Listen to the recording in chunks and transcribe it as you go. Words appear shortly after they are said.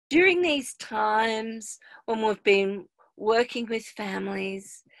During these times when we've been working with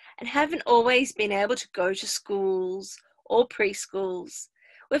families and haven't always been able to go to schools or preschools,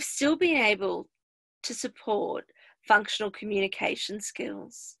 we've still been able to support functional communication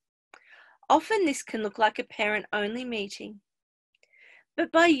skills. Often this can look like a parent-only meeting,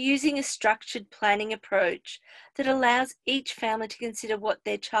 but by using a structured planning approach that allows each family to consider what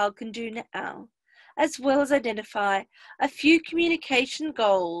their child can do now, as well as identify a few communication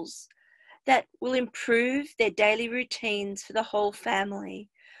goals that will improve their daily routines for the whole family,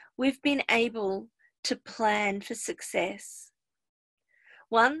 we've been able to plan for success.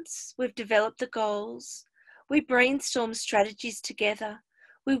 Once we've developed the goals, we brainstorm strategies together.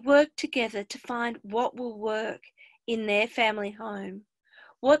 We work together to find what will work in their family home,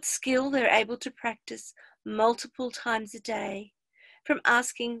 what skill they're able to practice multiple times a day, from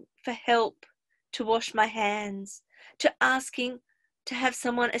asking for help to wash my hands, to asking to have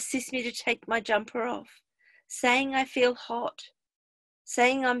someone assist me to take my jumper off, saying I feel hot,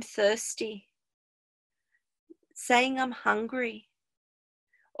 saying I'm thirsty, saying I'm hungry.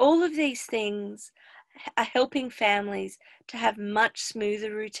 All of these things are helping families to have much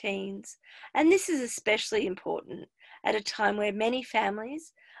smoother routines. And this is especially important at a time where many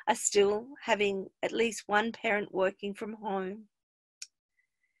families are still having at least one parent working from home.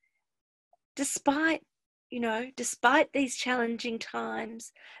 Despite these challenging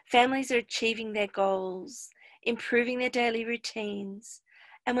times, families are achieving their goals, improving their daily routines,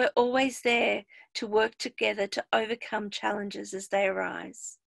 and we're always there to work together to overcome challenges as they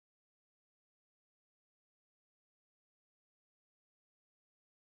arise.